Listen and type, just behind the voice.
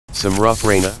Some rough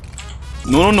Reina.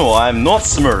 No, I'm not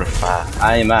Smurf.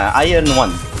 I'm Iron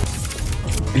 1.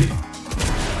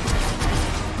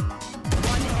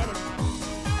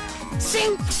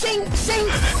 Sing! Sing! Sing!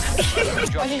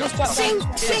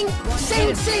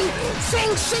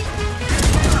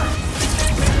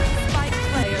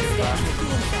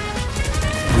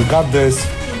 You got this.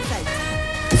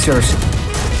 It's yours.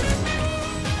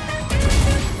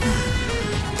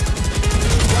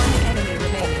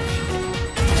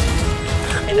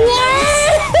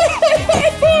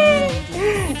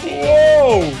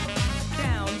 Whoa!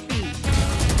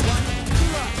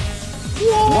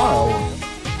 Wow.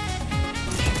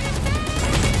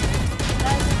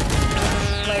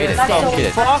 Hit it, hit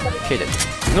it, hit it.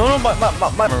 No, my.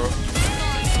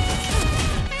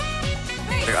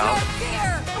 They're out.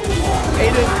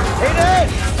 Aiden!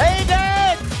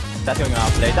 That's going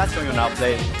on play. That's going on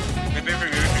play.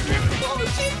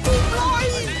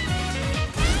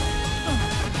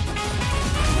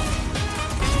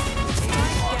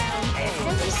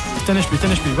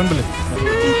 Finish me, 1 bullet.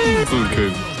 Okay.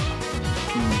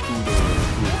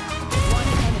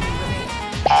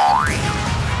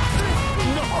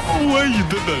 No way you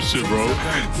did that shit, bro.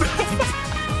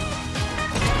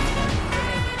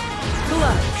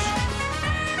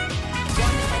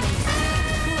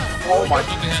 Oh my.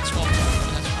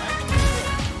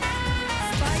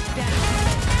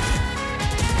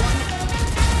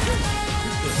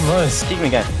 Nice. Kick me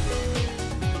again.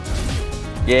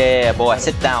 Yeah, boy.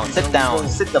 Sit down. Sit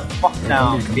the fuck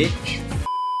down, bitch.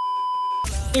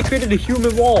 He created a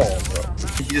human wall, bro.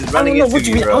 He's just running into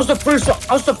me, bro. I was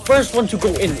the first one to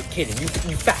go in, kidding. You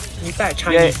fat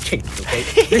Chinese chink, okay?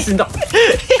 Listen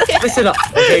up,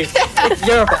 okay?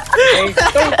 You're a okay?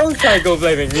 Don't try to go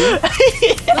blaming me.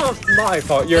 Not my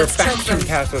fault. You're a fat chink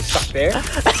castle stuck there.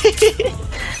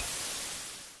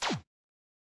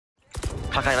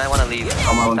 Hakai, I wanna leave. I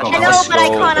know, but I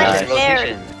can't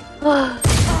understand.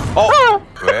 Oh!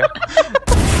 Where?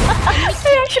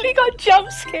 I actually got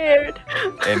jump scared.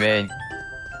 Hey man.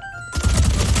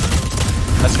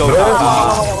 Let's go.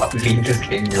 He just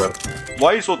came up.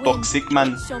 Why are you so toxic,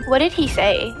 man? What did he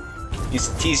say?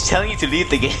 He's telling you to leave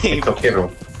the game. Okay, bro.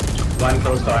 One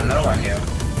close door, another one here.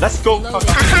 Let's go.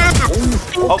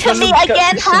 Speak to me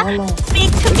again, huh?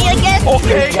 Speak to me again.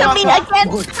 Okay, Speak to me again,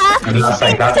 huh?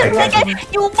 Speak to me again.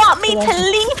 You want me to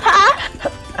leave, huh?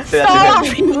 Sorry.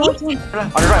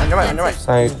 On the right.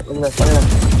 Side.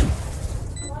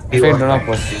 Fade run up.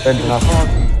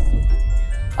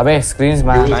 Abe, screens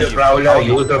man. Use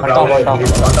the prowler.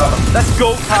 Let's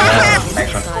go.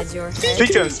 Next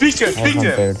one.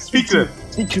 Speak to him.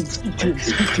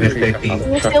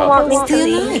 You still want me to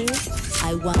leave?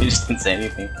 He just didn't say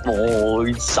anything. Oh,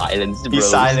 he's silenced, bro. He's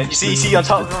silent. You see on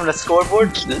top of him on the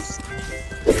scoreboard?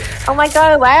 Oh my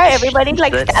god, why are everybody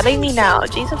like stabbing me now?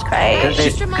 Jesus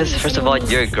Christ. Because first of all,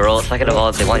 you're a girl. Second of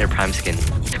all, they want your prime skin.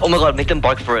 Oh my god, make them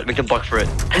bark for it. No!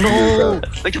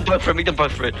 Make them bark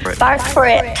for it. Bark for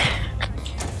it.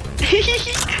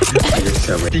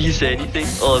 Did he say anything?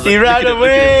 Oh, He ran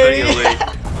away.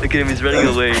 Look at him, he's running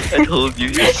away. I told you.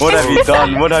 What have you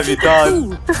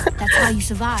done? That's how you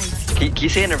survive. Can you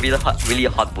say in a really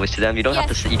hot voice to them? You don't have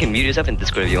to say, you can mute yourself in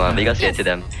Discord if you want, but you gotta say it to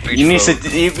them. You need to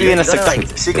be in a seductive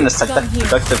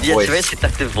Yeah, voice. it's a very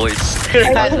seductive voice.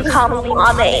 Come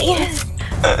on, me.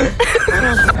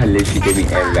 I literally gave me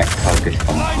air back out this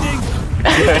time.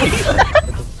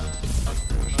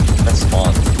 That's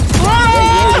fun.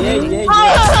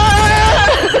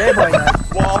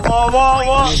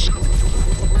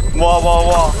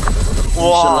 Wow.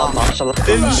 Inshallah,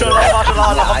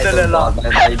 alhamdulillah.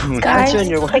 Guys,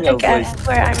 take a guess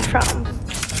where I'm from.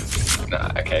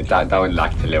 Nah, okay, that one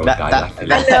lacked a little. I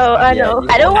know.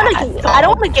 I don't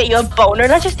want to get you a boner.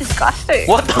 That's just disgusting.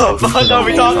 What the fuck are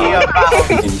we talking about?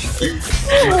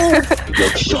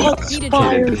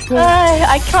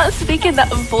 I can't speak in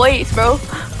that voice, bro.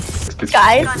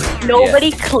 Guys,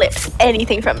 nobody clips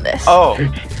anything from this. Oh,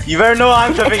 you better know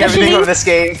I'm clipping everything from this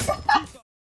game.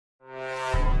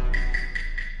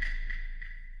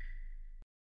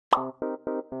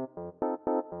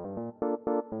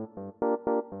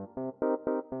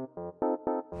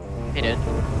 Hey dude,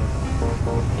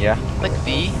 Yeah. click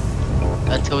V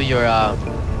until you're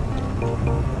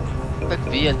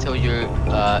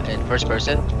in first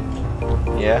person,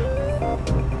 Yeah.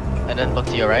 and then look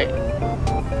to your right.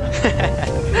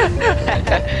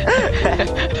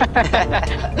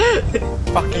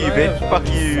 Fuck you, bitch. Fuck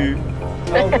you.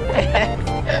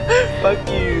 Fuck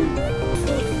you.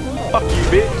 Fuck you,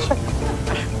 bitch.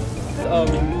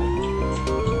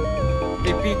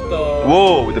 Repeat the.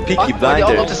 Whoa, the Peaky They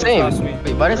all look Blinders. the same.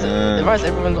 Wait, why is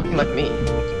everyone looking like me?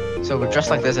 So So we're dressed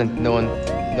like this and no one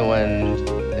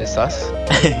is sus?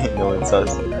 No one says.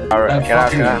 Alright, get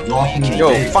out, get out. Yo,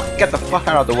 get the fuck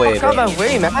out of the way, Fuck out man. of my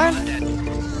way, man!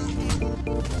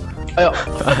 Ayo.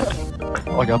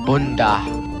 Oh, your bunda.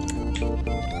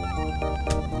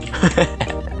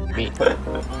 Me.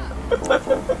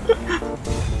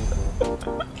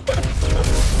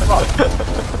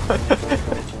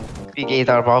 Be gay is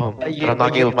not a problem. But I'm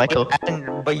not gay with Michael.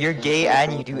 But you're gay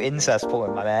and you do incest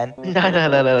porn, my man.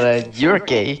 No. You're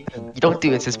gay. You don't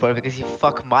do incest porn because you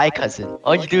fuck my cousin.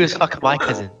 All you do is fuck my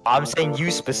cousin. I'm saying you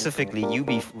specifically, you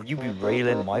be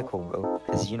railing Michael, bro.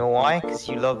 Cause you know why? Cause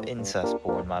you love incest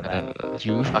porn, my man.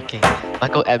 You fucking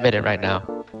Michael, admit it right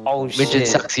now. Oh shit. Midget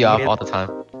sucks you off all the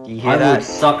time. Do you hear I that? would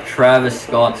suck Travis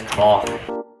Scott's cock.